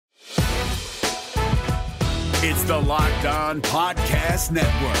It's the Locked On Podcast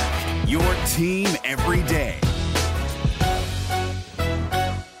Network, your team every day.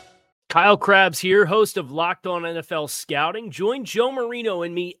 Kyle Krabs here, host of Locked On NFL Scouting. Join Joe Marino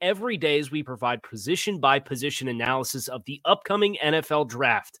and me every day as we provide position-by-position analysis of the upcoming NFL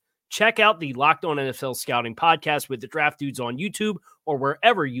Draft. Check out the Locked On NFL Scouting podcast with the Draft Dudes on YouTube or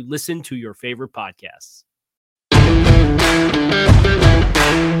wherever you listen to your favorite podcasts.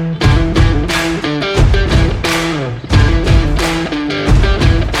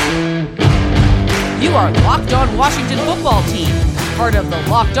 You are Locked On Washington Football Team, part of the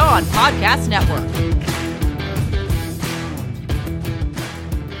Locked On Podcast Network.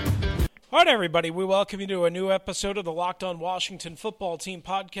 All right, everybody, we welcome you to a new episode of the Locked On Washington Football Team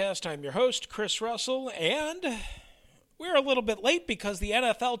podcast. I'm your host, Chris Russell, and we're a little bit late because the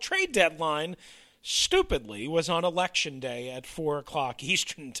NFL trade deadline, stupidly, was on Election Day at 4 o'clock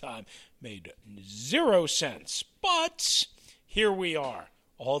Eastern Time. Made 0 sense, but here we are,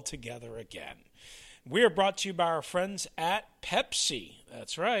 all together again. We are brought to you by our friends at Pepsi.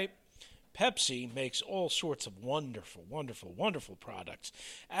 That's right. Pepsi makes all sorts of wonderful, wonderful, wonderful products,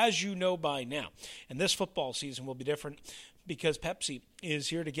 as you know by now. And this football season will be different because Pepsi is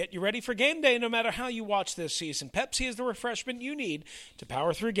here to get you ready for game day no matter how you watch this season. Pepsi is the refreshment you need to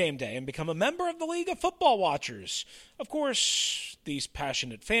power through game day and become a member of the League of Football Watchers. Of course, these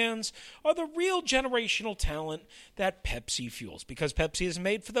passionate fans are the real generational talent that Pepsi fuels because Pepsi is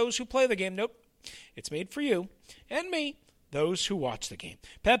made for those who play the game. Nope. It's made for you and me, those who watch the game.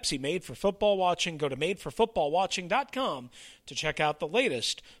 Pepsi, made for football watching. Go to madeforfootballwatching.com to check out the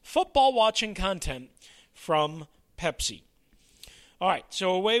latest football watching content from Pepsi. All right,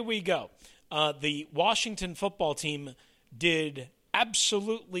 so away we go. The Washington football team did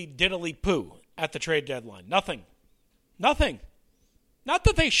absolutely diddly-poo at the trade deadline. Nothing. Not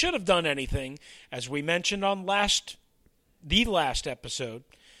that they should have done anything, as we mentioned on the last episode,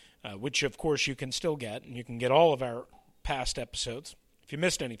 which, of course, you can still get, and you can get all of our past episodes if you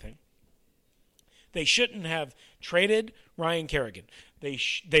missed anything. They shouldn't have traded Ryan Kerrigan. They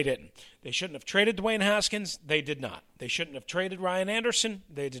didn't. They shouldn't have traded Dwayne Haskins. They did not. They shouldn't have traded Ryan Anderson.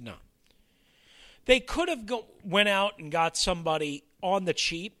 They did not. They could have went out and got somebody on the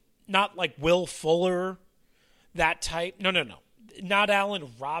cheap, not like Will Fuller, that type. No. Not Allen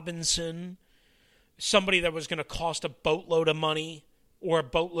Robinson, somebody that was going to cost a boatload of money. Or a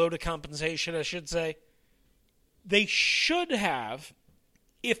boatload of compensation, I should say. They should have,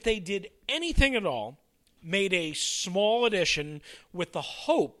 if they did anything at all, made a small addition with the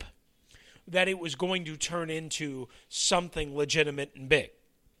hope that it was going to turn into something legitimate and big.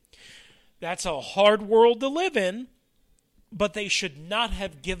 That's a hard world to live in, but they should not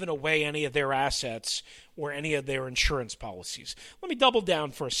have given away any of their assets or any of their insurance policies. Let me double down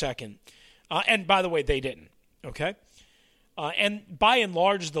for a second. And by the way, they didn't, okay? And by and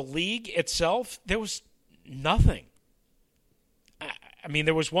large, the league itself, there was nothing. I mean,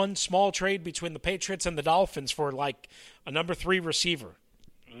 there was one small trade between the Patriots and the Dolphins for like a number 3 receiver.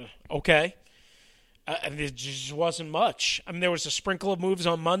 Okay. It just wasn't much. I mean, there was a sprinkle of moves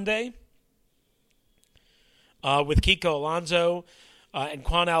on Monday with Kiko Alonso and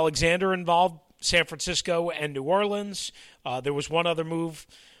Quan Alexander involved, San Francisco and New Orleans. There was one other move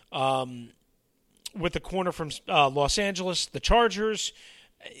with the corner from Los Angeles, the Chargers.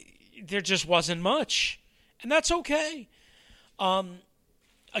 There just wasn't much. And that's okay.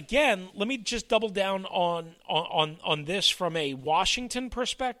 Again, let me just double down on this from a Washington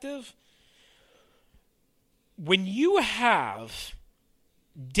perspective. When you have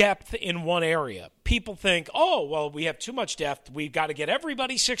depth in one area, people think, oh, well, we have too much depth. We've got to get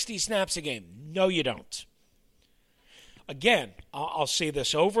everybody 60 snaps a game. No, you don't. Again, I'll say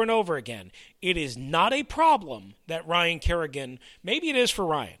this over and over again. It is not a problem that Ryan Kerrigan, maybe it is for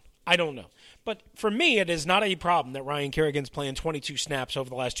Ryan, I don't know. But for me, it is not a problem that Ryan Kerrigan's playing 22 snaps over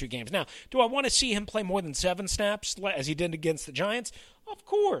the last 2 games. Now, do I want to see him play more than 7 snaps as he did against the Giants? Of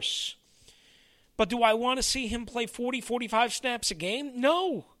course. But do I want to see him play 40, 45 snaps a game?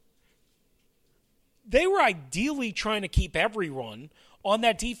 No. They were ideally trying to keep everyone on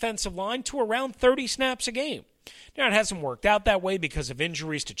that defensive line to around 30 snaps a game. Now, it hasn't worked out that way because of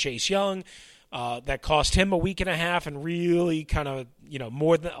injuries to Chase Young. That cost him a week and a half and really kind of,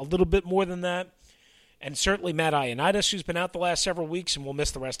 a little bit more than that. And certainly Matt Ioannidis, who's been out the last several weeks and will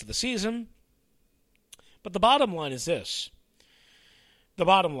miss the rest of the season. But the bottom line is this.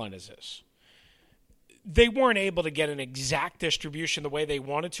 They weren't able to get an exact distribution the way they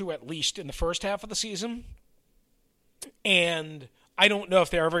wanted to, at least in the first half of the season. And I don't know if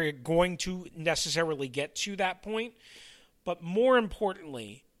they're ever going to necessarily get to that point. But more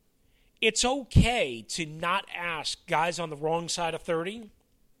importantly, it's okay to not ask guys on the wrong side of 30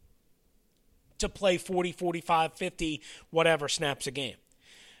 to play 40, 45, 50, whatever snaps a game.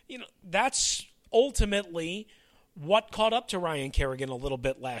 That's ultimately what caught up to Ryan Kerrigan a little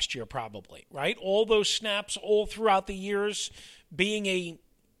bit last year, probably, right? All those snaps all throughout the years being a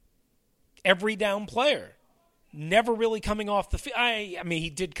every down player, never really coming off the field. I mean, he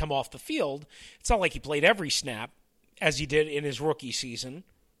did come off the field. It's not like he played every snap as he did in his rookie season,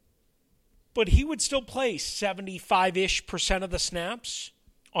 but he would still play 75-ish% of the snaps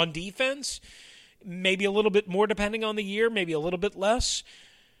on defense, maybe a little bit more depending on the year, maybe a little bit less,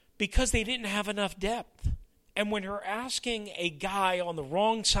 because they didn't have enough depth. And when you're asking a guy on the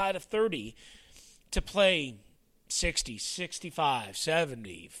wrong side of 30 to play 60, 65,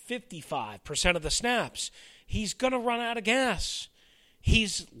 70, 55% of the snaps, he's going to run out of gas.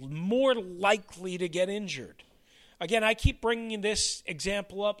 He's more likely to get injured. Again, I keep bringing this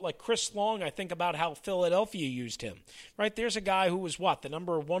example up, like Chris Long. I think about how Philadelphia used him. Right? There's a guy who was, the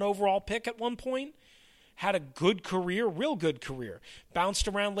number 1 overall pick at one point? Had a good career, real good career. Bounced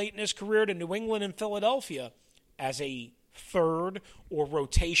around late in his career to New England and Philadelphia as a third or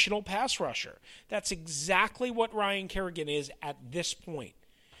rotational pass rusher. That's exactly what Ryan Kerrigan is at this point.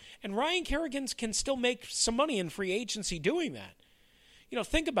 And Ryan Kerrigan can still make some money in free agency doing that.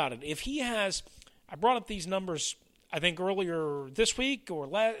 Think about it. If he has, I brought up these numbers, I think earlier this week or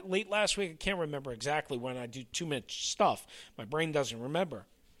late last week. I can't remember exactly when. I do too much stuff. My brain doesn't remember.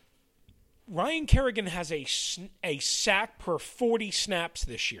 Ryan Kerrigan has a sack per 40 snaps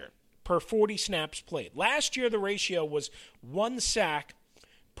this year, per 40 snaps played. Last year, the ratio was 1 sack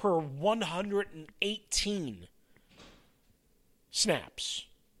per 118 snaps.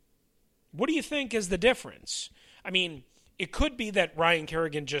 What do you think is the difference? I mean, it could be that Ryan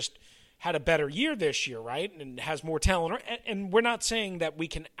Kerrigan just had a better year this year, right, and has more talent. And we're not saying that we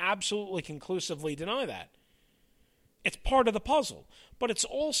can absolutely conclusively deny that. It's part of the puzzle. But it's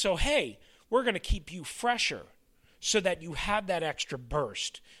also, hey, we're going to keep you fresher so that you have that extra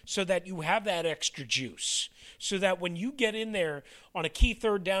burst, so that you have that extra juice, so that when you get in there on a key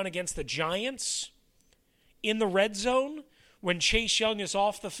third down against the Giants in the red zone, when Chase Young is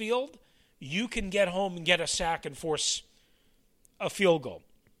off the field, you can get home and get a sack and force a field goal.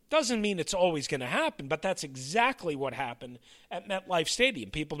 Doesn't mean it's always going to happen, but that's exactly what happened at MetLife Stadium.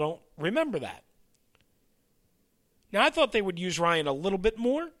 People don't remember that. Now, I thought they would use Ryan a little bit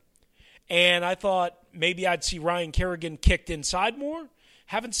more, and I thought maybe I'd see Ryan Kerrigan kicked inside more.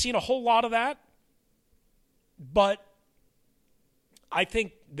 Haven't seen a whole lot of that, but I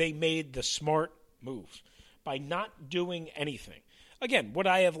think they made the smart move by not doing anything. Again, would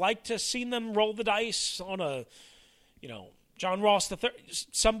I have liked to have seen them roll the dice on a, John Ross III,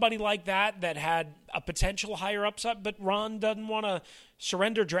 somebody like that had a potential higher upside, but Ron doesn't want to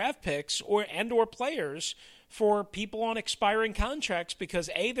surrender draft picks or players for people on expiring contracts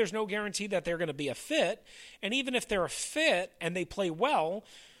because, A, there's no guarantee that they're going to be a fit, and even if they're a fit and they play well,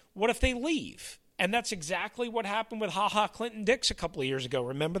 what if they leave? And that's exactly what happened with HaHa Clinton Dix a couple of years ago.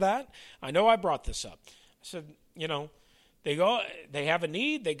 Remember that? I know I brought this up. I said, they have a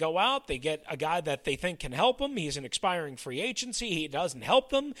need, they go out, they get a guy that they think can help them. He's an expiring free agency. He doesn't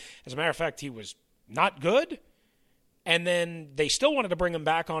help them. As a matter of fact, he was not good. And then they still wanted to bring him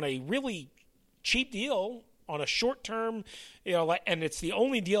back on a really cheap deal, on a short term, and it's the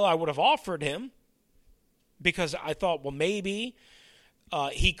only deal I would have offered him because I thought, well, maybe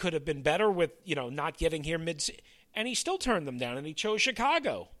he could have been better with, not getting here and he still turned them down, and he chose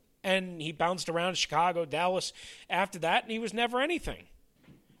Chicago. And he bounced around Chicago, Dallas after that, and he was never anything.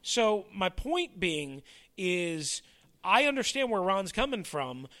 So my point being is I understand where Ron's coming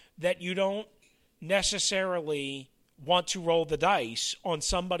from, that you don't necessarily want to roll the dice on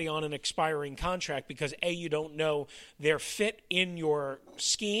somebody on an expiring contract because, A, you don't know their fit in your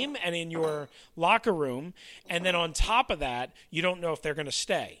scheme and in your locker room, and then on top of that, you don't know if they're going to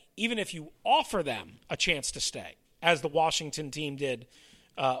stay, even if you offer them a chance to stay, as the Washington team did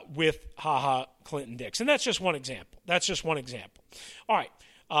with HaHa Clinton Dix. And that's just one example. All right.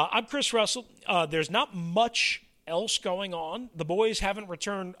 I'm Chris Russell. There's not much else going on. The boys haven't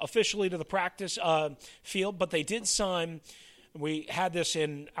returned officially to the practice field, but they did sign. We had this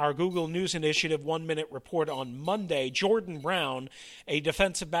in our Google News Initiative 1-minute report on Monday. Jordan Brown, a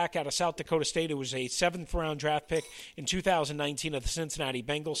defensive back out of South Dakota State, who was a 7th-round draft pick in 2019 of the Cincinnati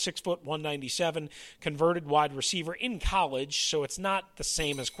Bengals, 6 foot 197, converted wide receiver in college, so it's not the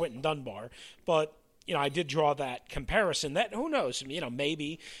same as Quinton Dunbar. But, I did draw that comparison. That who knows?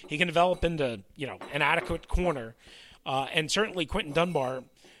 Maybe he can develop into, an adequate corner. And certainly Quinton Dunbar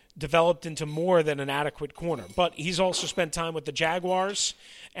developed into more than an adequate corner. But he's also spent time with the Jaguars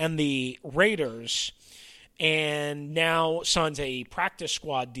and the Raiders, and now signs a practice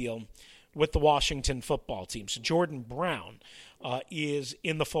squad deal with the Washington football team. So Jordan Brown is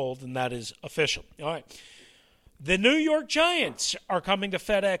in the fold, and that is official. All right. The New York Giants are coming to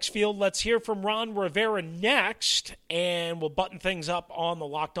FedEx Field. Let's hear from Ron Rivera next, and we'll button things up on the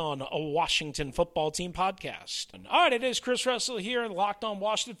Locked On Washington Football Team podcast. All right, it is Chris Russell here, the Locked On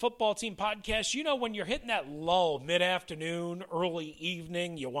Washington Football Team podcast. You know, when you're hitting that lull mid-afternoon, early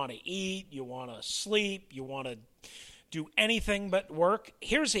evening, you want to eat, you want to sleep, you want to do anything but work,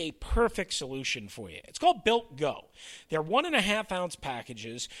 here's a perfect solution for you. It's called Built Go. They're 1.5-ounce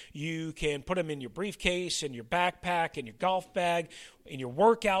packages. You can put them in your briefcase, in your backpack, in your golf bag, in your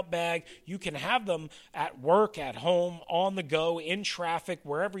workout bag. You can have them at work, at home, on the go, in traffic,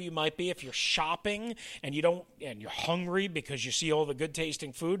 wherever you might be. If you're shopping and you're hungry because you see all the good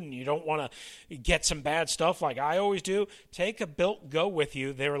tasting food and you don't want to get some bad stuff like I always do, take a Built Go with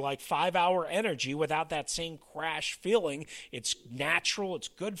you. They're like 5-hour energy without that same crash feeling. It's natural. It's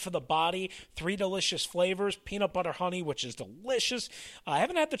good for the body. 3 delicious flavors, peanut butter honey, which is delicious. I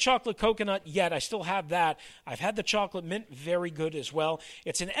haven't had the chocolate coconut yet. I still have that. I've had the chocolate mint, very good as well.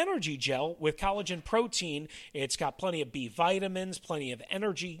 It's an energy gel with collagen protein. It's got plenty of B vitamins, plenty of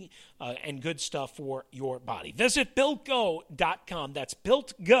energy, and good stuff for your body. Visit BuiltGo.com. That's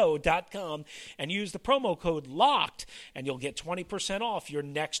BuiltGo.com, and use the promo code LOCKED, and you'll get 20% off your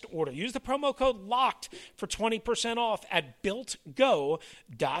next order. Use the promo code LOCKED for 20% off at BuiltGo.com.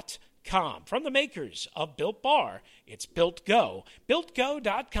 From the makers of Built Bar, it's Built Go.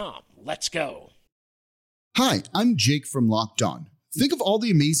 BuiltGo.com. Let's go. Hi, I'm Jake from Locked On. Think of all the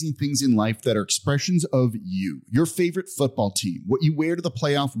amazing things in life that are expressions of you, your favorite football team, what you wear to the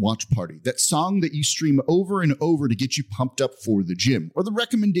playoff watch party, that song that you stream over and over to get you pumped up for the gym, or the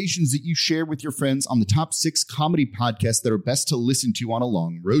recommendations that you share with your friends on the top 6 comedy podcasts that are best to listen to on a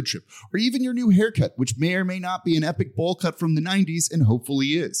long road trip, or even your new haircut, which may or may not be an epic bowl cut from the 90s and hopefully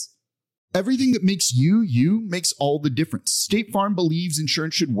is. Everything that makes you, you makes all the difference. State Farm believes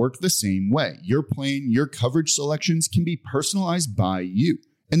insurance should work the same way. Your plan, your coverage selections can be personalized by you.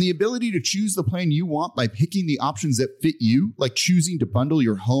 And the ability to choose the plan you want by picking the options that fit you, like choosing to bundle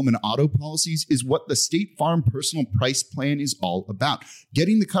your home and auto policies, is what the State Farm Personal Price Plan is all about.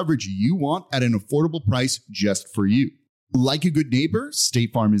 Getting the coverage you want at an affordable price just for you. Like a good neighbor,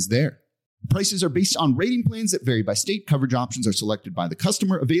 State Farm is there. Prices are based on rating plans that vary by state. Coverage options are selected by the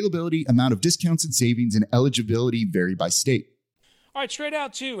customer. Availability, amount of discounts and savings, and eligibility vary by state. All right, straight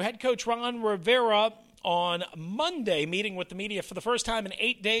out to head coach Ron Rivera on Monday, meeting with the media for the first time in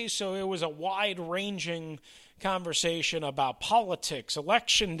 8 days. So it was a wide-ranging conversation about politics,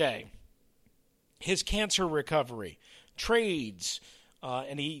 election day, his cancer recovery, trades,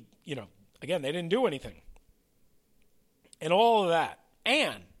 and he, again, they didn't do anything. And all of that.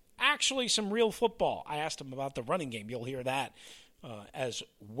 And actually some real football. I asked him about the running game. You'll hear that as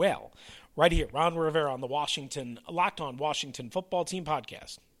well. Right here, Ron Rivera on the Locked On Washington Football Team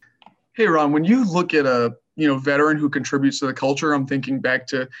podcast. Hey, Ron, when you look at a veteran who contributes to the culture, I'm thinking back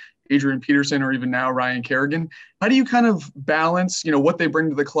to Adrian Peterson or even now Ryan Kerrigan. How do you kind of balance, what they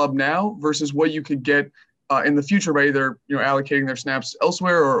bring to the club now versus what you could get in the future by either, allocating their snaps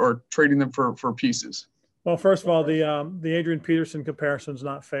elsewhere or trading them for pieces? Well, first of all, the Adrian Peterson comparison is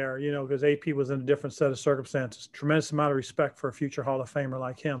not fair, because AP was in a different set of circumstances. Tremendous amount of respect for a future Hall of Famer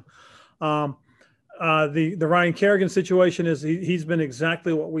like him. The Ryan Kerrigan situation is he's been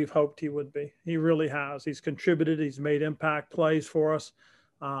exactly what we've hoped he would be. He really has. He's contributed. He's made impact plays for us.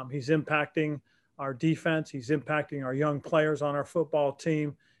 He's impacting our defense. He's impacting our young players on our football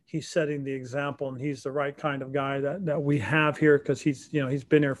team. He's setting the example, and he's the right kind of guy that we have here because he's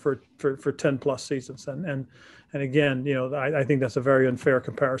been here for 10 plus seasons. And again, I think that's a very unfair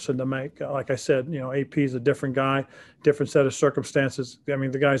comparison to make. Like I said, AP is a different guy, different set of circumstances. I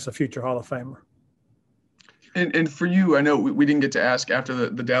mean, the guy's a future Hall of Famer. And for you, I know we didn't get to ask after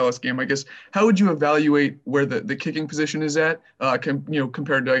the Dallas game. I guess how would you evaluate where the kicking position is at,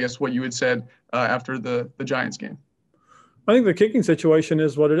 compared to I guess what you had said after the Giants game? I think the kicking situation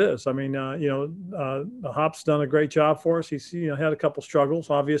is what it is. I mean, Hop's done a great job for us. He's had a couple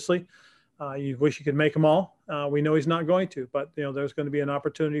struggles, obviously. You wish you could make them all. We know he's not going to, but there's going to be an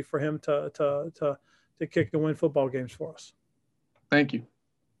opportunity for him to kick and win football games for us. Thank you.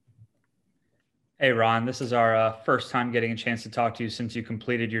 Hey, Ron, this is our first time getting a chance to talk to you since you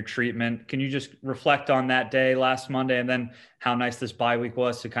completed your treatment. Can you just reflect on that day last Monday and then how nice this bye week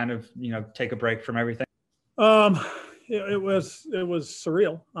was to kind of, take a break from everything? it was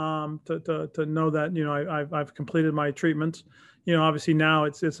surreal to know that, you know, I've completed my treatments. You know, obviously now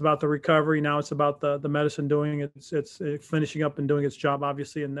it's about the recovery. Now it's about the medicine doing it's finishing up and doing its job,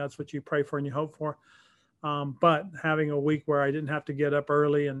 obviously, and that's what you pray for and you hope for. But having a week where I didn't have to get up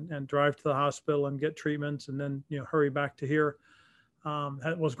early and drive to the hospital and get treatments and then, you know, hurry back to here,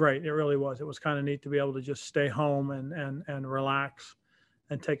 that was great. It really was. It was kind of neat to be able to just stay home and relax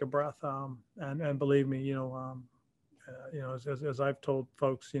and take a breath. And believe me, you know, as I've told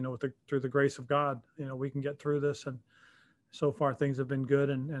folks, you know, through the grace of God, you know, we can get through this. And so far things have been good,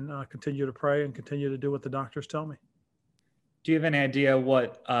 and continue to pray and continue to do what the doctors tell me. Do you have any idea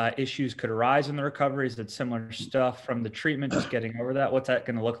what issues could arise in the recovery? Is it similar stuff from the treatment, just getting over that? What's that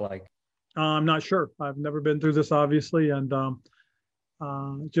going to look like? I'm not sure. I've never been through this, obviously. And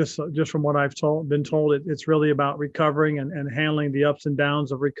just from what I've been told, it's really about recovering and handling the ups and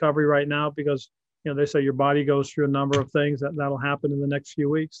downs of recovery right now, because, you know, they say your body goes through a number of things that'll happen in the next few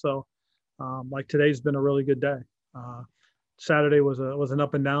weeks. So like today's been a really good day. Saturday was an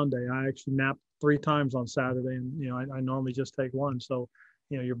up and down day. I actually napped 3 times on Saturday, and, you know, I normally just take one. So,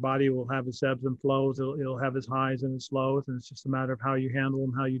 you know, your body will have its ebbs and flows. It'll have its highs and its lows, and it's just a matter of how you handle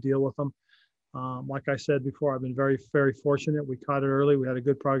them, how you deal with them. Like I said before, I've been very, very fortunate. We caught it early. We had a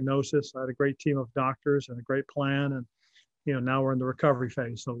good prognosis. I had a great team of doctors and a great plan. And, you know, now we're in the recovery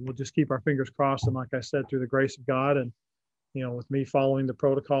phase. So we'll just keep our fingers crossed. And like I said, through the grace of God and, you know, with me following the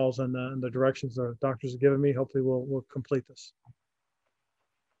protocols and the directions the doctors have given me, hopefully we'll complete this.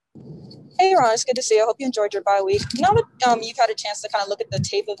 Hey, Ron, it's good to see you. I hope you enjoyed your bye week. Now that you've had a chance to kind of look at the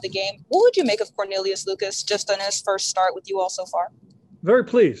tape of the game, what would you make of Cornelius Lucas just on his first start with you all so far? Very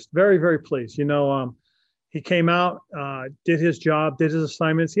pleased. Very, very pleased. You know, he came out, did his job, did his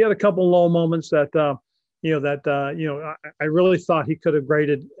assignments. He had a couple low moments that, I really thought he could have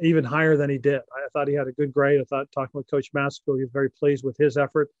graded even higher than he did. I thought he had a good grade. I thought, talking with Coach Masco, he was very pleased with his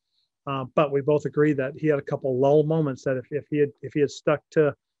effort. But we both agreed that he had a couple lull moments that if he had stuck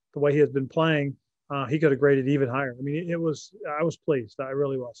to the way he has been playing, he could have graded even higher. I mean, I was pleased. I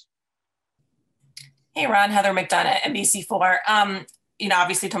really was. Hey, Ron, Heather McDonough, NBC4. You know,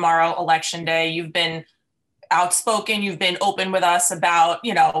 obviously tomorrow, Election Day, you've been outspoken. You've been open with us about,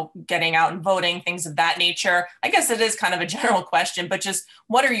 you know, getting out and voting, things of that nature. I guess it is kind of a general question, but just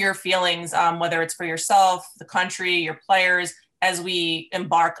what are your feelings, whether it's for yourself, the country, your players, as we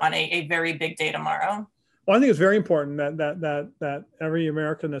embark on a very big day tomorrow? Well, I think it's very important that every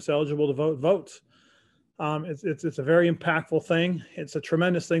American that's eligible to vote votes. It's a very impactful thing. It's a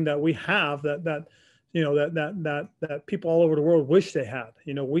tremendous thing that we have that people all over the world wish they had.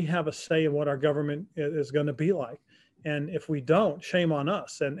 You know, we have a say in what our government is going to be like. And if we don't, shame on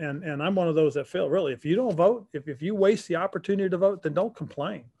us. And I'm one of those that feel, really, if you don't vote, if you waste the opportunity to vote, then don't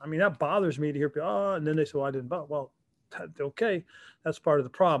complain. I mean, that bothers me to hear people, and then they say, well, I didn't vote. Well, okay, that's part of the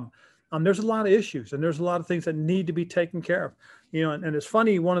problem. There's a lot of issues, and there's a lot of things that need to be taken care of. You know, and it's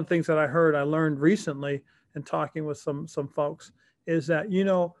funny, one of the things that I learned recently in talking with some folks is that, you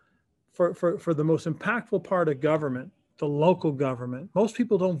know, for the most impactful part of government, the local government, most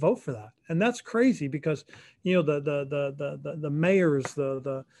people don't vote for that. And that's crazy because, you know, the mayors,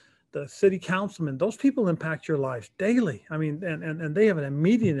 the city councilmen, those people impact your life daily. I mean, and they have an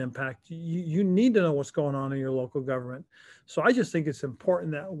immediate impact. You need to know what's going on in your local government. So I just think it's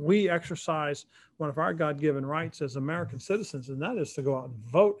important that we exercise one of our God-given rights as American citizens, and that is to go out and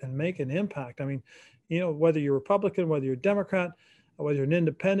vote and make an impact. I mean, you know, whether you're Republican, whether you're Democrat, whether you're an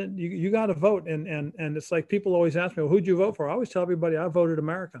independent, you got to vote. And it's like people always ask me, well, who'd you vote for? I always tell everybody I voted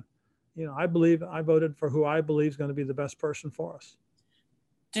American. You know, I believe I voted for who I believe is going to be the best person for us.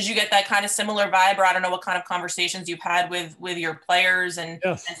 Did you get that kind of similar vibe, or I don't know what kind of conversations you've had with your players and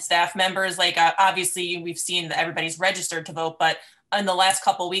staff members? Like, obviously we've seen that everybody's registered to vote, but in the last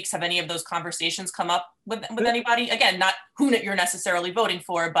couple of weeks, have any of those conversations come up with anybody? Again, not who you're necessarily voting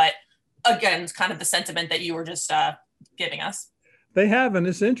for, but again, it's kind of the sentiment that you were just giving us. They have, and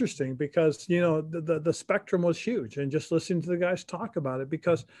it's interesting because, you know, the spectrum was huge, and just listening to the guys talk about it,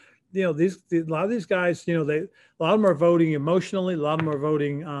 because, you know, a lot of these guys, you know, a lot of them are voting emotionally, a lot of them are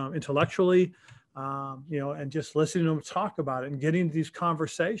voting intellectually, you know, and just listening to them talk about it and getting these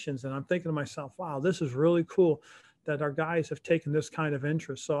conversations. And I'm thinking to myself, wow, this is really cool that our guys have taken this kind of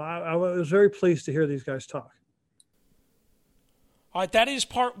interest. So I was very pleased to hear these guys talk. All right, that is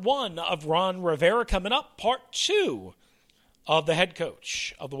part one of Ron Rivera. Coming up, part two of the head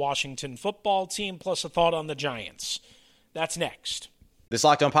coach of the Washington football team, plus a thought on the Giants. That's next. This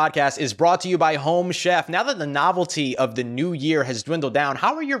Locked On podcast is brought to you by Home Chef. Now that the novelty of the new year has dwindled down,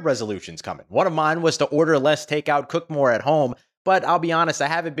 how are your resolutions coming? One of mine was to order less takeout, cook more at home, but I'll be honest, I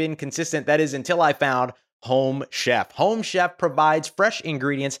haven't been consistent. That is until I found Home Chef. Home Chef provides fresh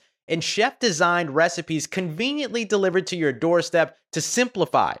ingredients and chef-designed recipes conveniently delivered to your doorstep to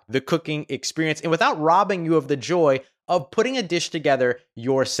simplify the cooking experience and without robbing you of the joy of putting a dish together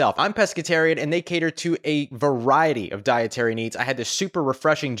yourself. I'm pescatarian, and they cater to a variety of dietary needs. I had this super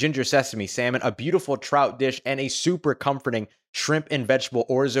refreshing ginger sesame salmon, a beautiful trout dish, and a super comforting shrimp and vegetable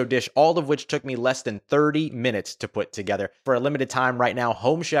orzo dish, all of which took me less than 30 minutes to put together. For a limited time right now,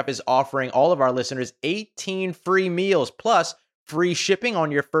 Home Chef is offering all of our listeners 18 free meals, plus free shipping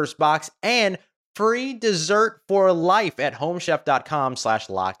on your first box and free dessert for life at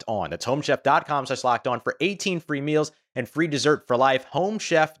homechef.com/lockedon. That's homechef.com/lockedon for 18 free meals and free dessert for life.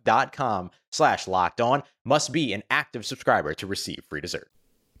 Homechef.com/lockedon. Must be an active subscriber to receive free dessert.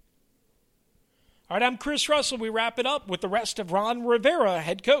 All right, I'm Chris Russell. We wrap it up with the rest of Ron Rivera,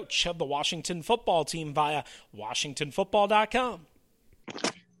 head coach of the Washington football team via WashingtonFootball.com.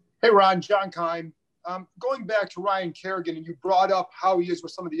 Hey, Ron, John Keim. Going back to Ryan Kerrigan, and you brought up how he is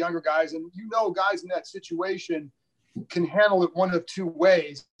with some of the younger guys, and guys in that situation can handle it one of two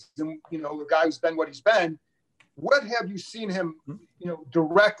ways. And, the guy who's been what he's been, what have you seen him,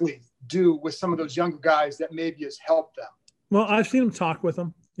 directly do with some of those younger guys that maybe has helped them? Well, I've seen him talk with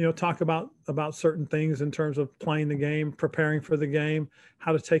them, talk about certain things in terms of playing the game, preparing for the game,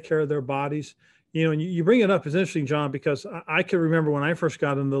 how to take care of their bodies. And you bring it up is interesting, John, because I can remember when I first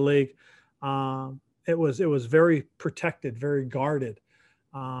got in the league, it was very protected, very guarded.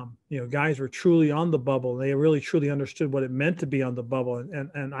 Guys were truly on the bubble. They really truly understood what it meant to be on the bubble.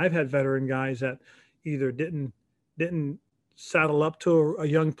 And I've had veteran guys that either didn't saddle up to a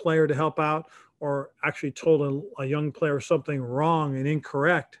young player to help out, or actually told a young player something wrong and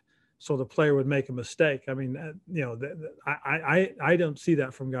incorrect, so the player would make a mistake. I mean, I don't see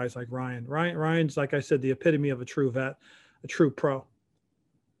that from guys like Ryan. Ryan's, like I said, the epitome of a true vet, a true pro.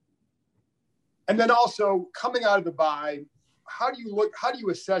 And then also coming out of the bye, how do you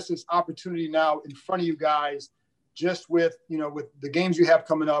assess this opportunity now in front of you guys, just with the games you have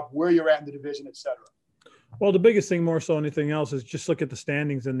coming up, where you're at in the division, et cetera? Well, the biggest thing more so than anything else is just look at the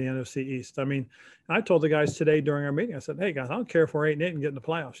standings in the NFC East. I mean, I told the guys today during our meeting, I said, hey guys, I don't care if we're 8-8 and get in the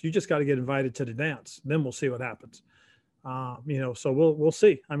playoffs. You just got to get invited to the dance. Then we'll see what happens. So we'll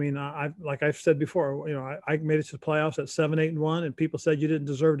see. I mean, like I've said before, I made it to the playoffs at 7-8-1, and people said you didn't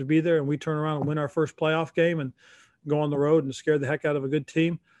deserve to be there, and we turn around and win our first playoff game and go on the road and scare the heck out of a good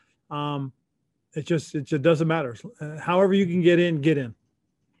team. It just doesn't matter. However you can get in, get in.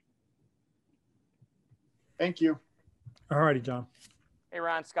 Thank you. All righty, John. Hey,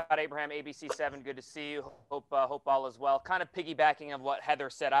 Ron, Scott Abraham, ABC7. Good to see you. Hope all is well. Kind of piggybacking on what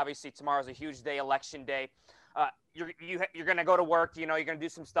Heather said. Obviously, tomorrow's a huge day, election day. You're going to go to work. You're going to do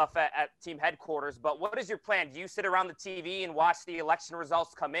some stuff at team headquarters. But what is your plan? Do you sit around the TV and watch the election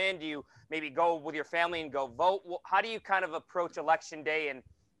results come in? Do you maybe go with your family and go vote? How do you kind of approach election day? And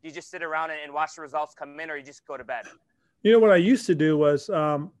do you just sit around and watch the results come in, or you just go to bed? What I used to do was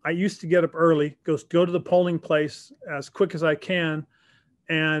I used to get up early, go to the polling place as quick as I can,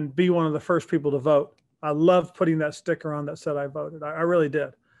 and be one of the first people to vote. I loved putting that sticker on that said I voted. I really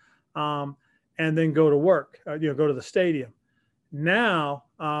did. And then go to work, go to the stadium. Now,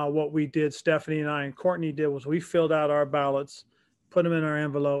 what we did, Stephanie and I and Courtney did, was we filled out our ballots, put them in our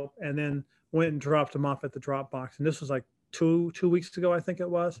envelope, and then went and dropped them off at the drop box. And this was like two weeks ago, I think it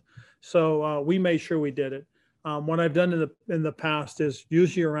was. So we made sure we did it. What I've done in the past is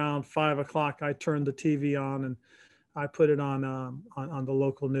usually around 5 o'clock, I turn the TV on and I put it on the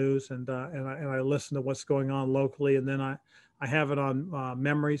local news, and I listen to what's going on locally, and then I have it on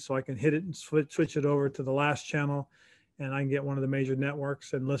memory, so I can hit it and switch it over to the last channel, and I can get one of the major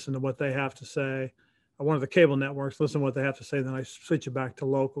networks and listen to what they have to say, or one of the cable networks, listen to what they have to say, then I switch it back to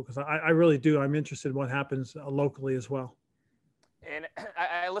local, because I really do. I'm interested in what happens locally as well. And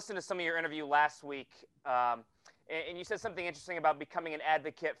I listened to some of your interview last week, and you said something interesting about becoming an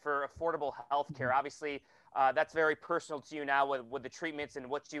advocate for affordable health care. Obviously, that's very personal to you now with the treatments and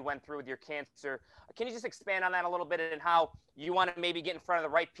what you went through with your cancer. Can you just expand on that a little bit, and how you want to maybe get in front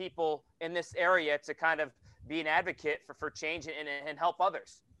of the right people in this area to kind of be an advocate for change and help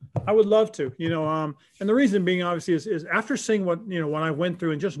others? I would love to, and the reason being obviously is after seeing what I went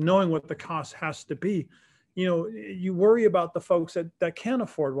through and just knowing what the cost has to be, you worry about the folks that can't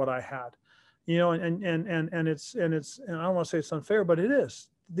afford what I had, and it's and I don't want to say it's unfair, but it is.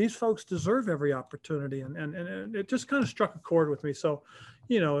 These folks deserve every opportunity, and it just kind of struck a chord with me. So,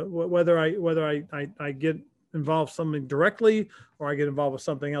 whether I get involved something directly or I get involved with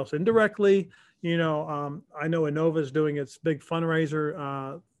something else indirectly, I know Inova is doing its big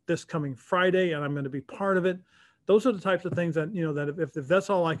fundraiser this coming Friday, and I'm going to be part of it. Those are the types of things that, that if that's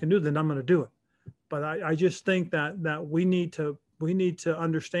all I can do, then I'm going to do it. But I just think that we need to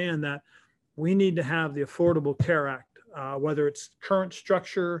understand that we need to have the Affordable Care Act, whether it's current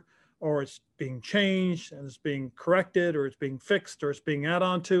structure or it's being changed and it's being corrected or it's being fixed or it's being added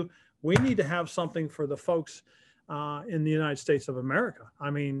on to. We need to have something for the folks in the United States of America. I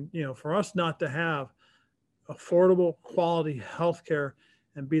mean, for us not to have affordable, quality health care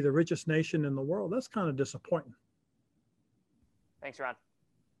and be the richest nation in the world, that's kind of disappointing. Thanks, Ron.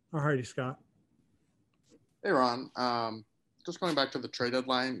 All righty, Scott. Hey, Ron. Just going back to the trade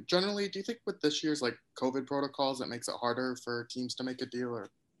deadline, generally, do you think with this year's COVID protocols that makes it harder for teams to make a deal, or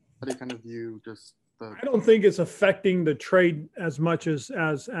how do you kind of view just the? I don't think it's affecting the trade as much as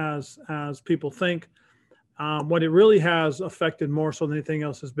people think. What it really has affected more so than anything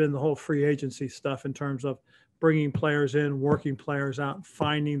else has been the whole free agency stuff in terms of bringing players in, working players out,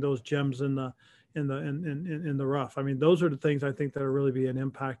 finding those gems in the rough. I mean, those are the things I think that are really being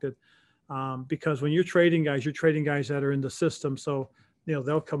impacted. Because when you're trading guys that are in the system. So,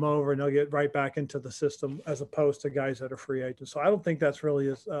 they'll come over and they'll get right back into the system as opposed to guys that are free agents. So I don't think that's really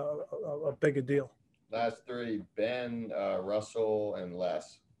a big a deal. Last three, Ben, Russell, and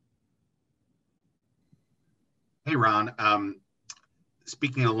Les. Hey, Ron.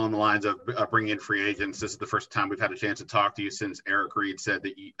 Speaking along the lines of bringing in free agents, this is the first time we've had a chance to talk to you since Eric Reed said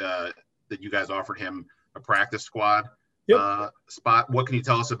that you guys offered him a practice squad. Spot. What can you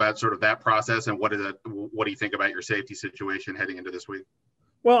tell us about sort of that process, and what do you think about your safety situation heading into this week?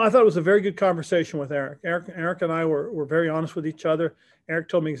 Well, I thought it was a very good conversation with Eric. Eric and I were very honest with each other. Eric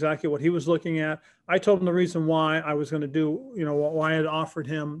told me exactly what he was looking at. I told him the reason why I was going to do, why I had offered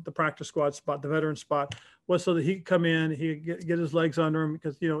him the practice squad spot, the veteran spot, was so that he could come in, he could get his legs under him,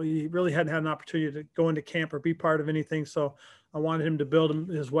 because, he really hadn't had an opportunity to go into camp or be part of anything. So I wanted him to build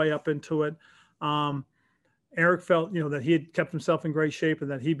his way up into it. Eric felt, that he had kept himself in great shape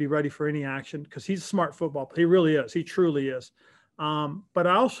and that he'd be ready for any action, because he's a smart football player. He really is. He truly is. But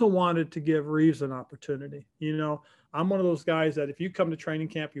I also wanted to give Reeves an opportunity. I'm one of those guys that if you come to training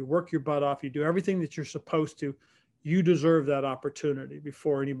camp, you work your butt off, you do everything that you're supposed to, you deserve that opportunity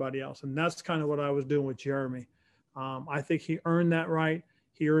before anybody else. And that's kind of what I was doing with Jeremy. I think he earned that right.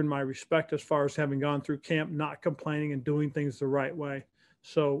 He earned my respect as far as having gone through camp, not complaining and doing things the right way.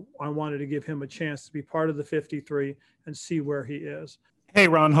 So I wanted to give him a chance to be part of the 53 and see where he is. Hey,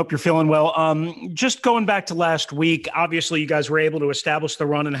 Ron, hope you're feeling well. Just going back to last week, obviously you guys were able to establish the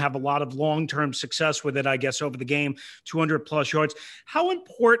run and have a lot of long-term success with it, I guess, over the game, 200-plus yards. How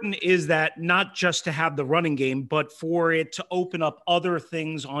important is that, not just to have the running game, but for it to open up other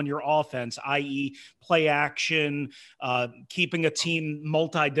things on your offense, i.e. play action, keeping a team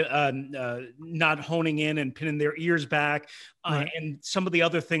not honing in and pinning their ears back, and some of the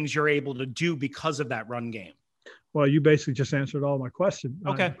other things you're able to do because of that run game? Well, you basically just answered all my question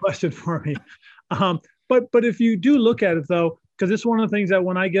for me. But if you do look at it, though, because it's one of the things that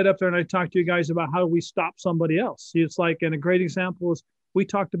when I get up there and I talk to you guys about how do we stop somebody else, it's like, and a great example is we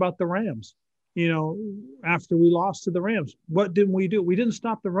talked about the Rams. After we lost to the Rams, what didn't we do? We didn't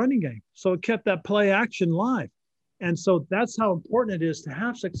stop the running game. So it kept that play action live. And so that's how important it is to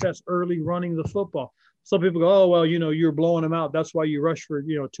have success early running the football. Some people go, oh, well, you're blowing them out. That's why you rush for,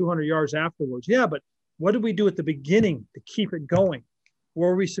 200 yards afterwards. Yeah, but what did we do at the beginning to keep it going?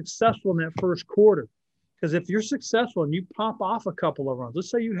 Were we successful in that first quarter? Because if you're successful and you pop off a couple of runs,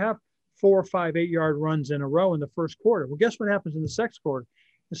 let's say you have 4 or 5 8-yard runs in a row in the first quarter. Well, guess what happens in the second quarter?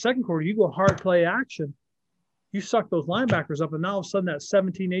 The second quarter, you go hard play action. You suck those linebackers up, and now all of a sudden that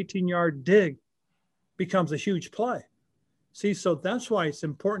 17, 18-yard dig becomes a huge play. See, so that's why it's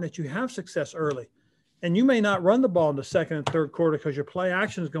important that you have success early. And you may not run the ball in the second and third quarter because your play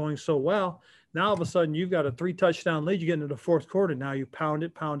action is going so well. Now, all of a sudden, you've got a 3-touchdown lead. You get into the fourth quarter. Now you pound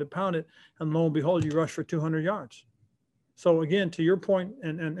it, and lo and behold, you rush for 200 yards. So, again, to your point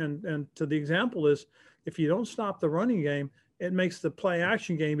and to the example is, if you don't stop the running game, it makes the play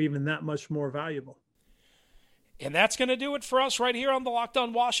action game even that much more valuable. And that's going to do it for us right here on the Locked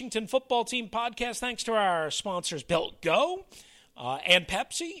On Washington Football Team podcast. Thanks to our sponsors, Built Go, and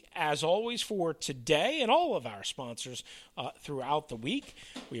Pepsi, as always, for today, and all of our sponsors throughout the week.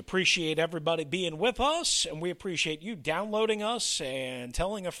 We appreciate everybody being with us, and we appreciate you downloading us and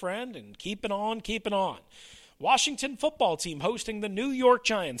telling a friend and keeping on. Washington Football Team hosting the New York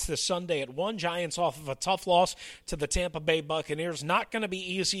Giants this Sunday at 1. Giants off of a tough loss to the Tampa Bay Buccaneers. Not going to be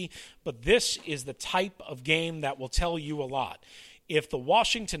easy, but this is the type of game that will tell you a lot. If the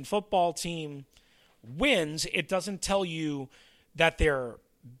Washington Football Team wins, it doesn't tell you that they're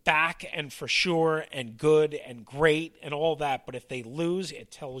back and for sure and good and great and all that. But if they lose,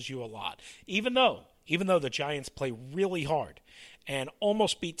 it tells you a lot. Even though the Giants play really hard and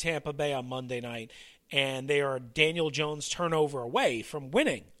almost beat Tampa Bay on Monday night. And they are a Daniel Jones turnover away from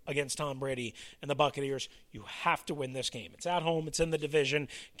winning against Tom Brady and the Buccaneers. You have to win this game. It's at home. It's in the division.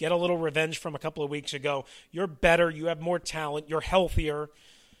 Get a little revenge from a couple of weeks ago. You're better. You have more talent. You're healthier.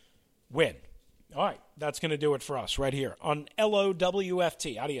 Win. All right. That's going to do it for us right here on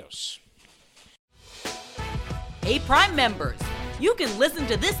LOWFT. Adios. Hey, Prime members, you can listen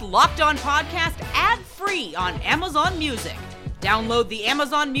to this Locked On podcast ad-free on Amazon Music. Download the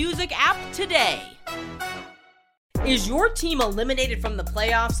Amazon Music app today. Is your team eliminated from the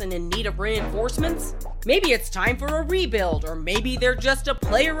playoffs and in need of reinforcements? Maybe it's time for a rebuild, or maybe they're just a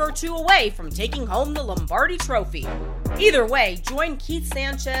player or two away from taking home the Lombardi Trophy. Either way, join Keith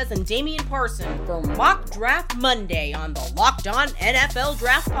Sanchez and Damian Parson for Mock Draft Monday on the Locked On NFL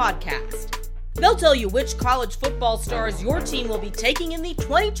Draft Podcast. They'll tell you which college football stars your team will be taking in the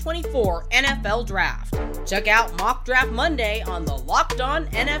 2024 NFL Draft. Check out Mock Draft Monday on the Locked On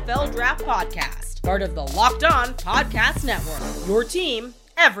NFL Draft Podcast, part of the Locked On Podcast Network. Your team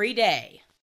every day.